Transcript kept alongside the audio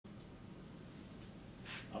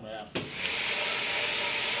I'm gonna have to.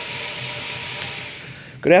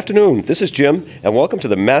 Good afternoon, this is Jim, and welcome to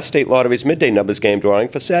the Mass State Lottery's Midday Numbers Game drawing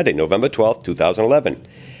for Saturday, November 12, 2011.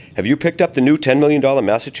 Have you picked up the new $10 million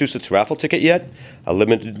Massachusetts raffle ticket yet? A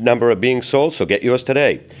limited number are being sold, so get yours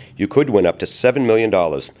today. You could win up to $7 million.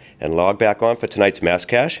 And log back on for tonight's Mass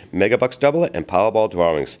Cash, Megabucks Doubler, and Powerball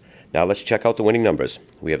drawings. Now let's check out the winning numbers.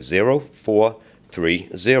 We have 0, 4, 3,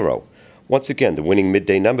 0. Once again, the winning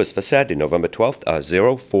midday numbers for Saturday, November 12th are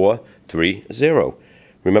 0, 4, 3, 0.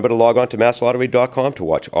 Remember to log on to masslottery.com to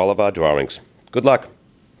watch all of our drawings. Good luck.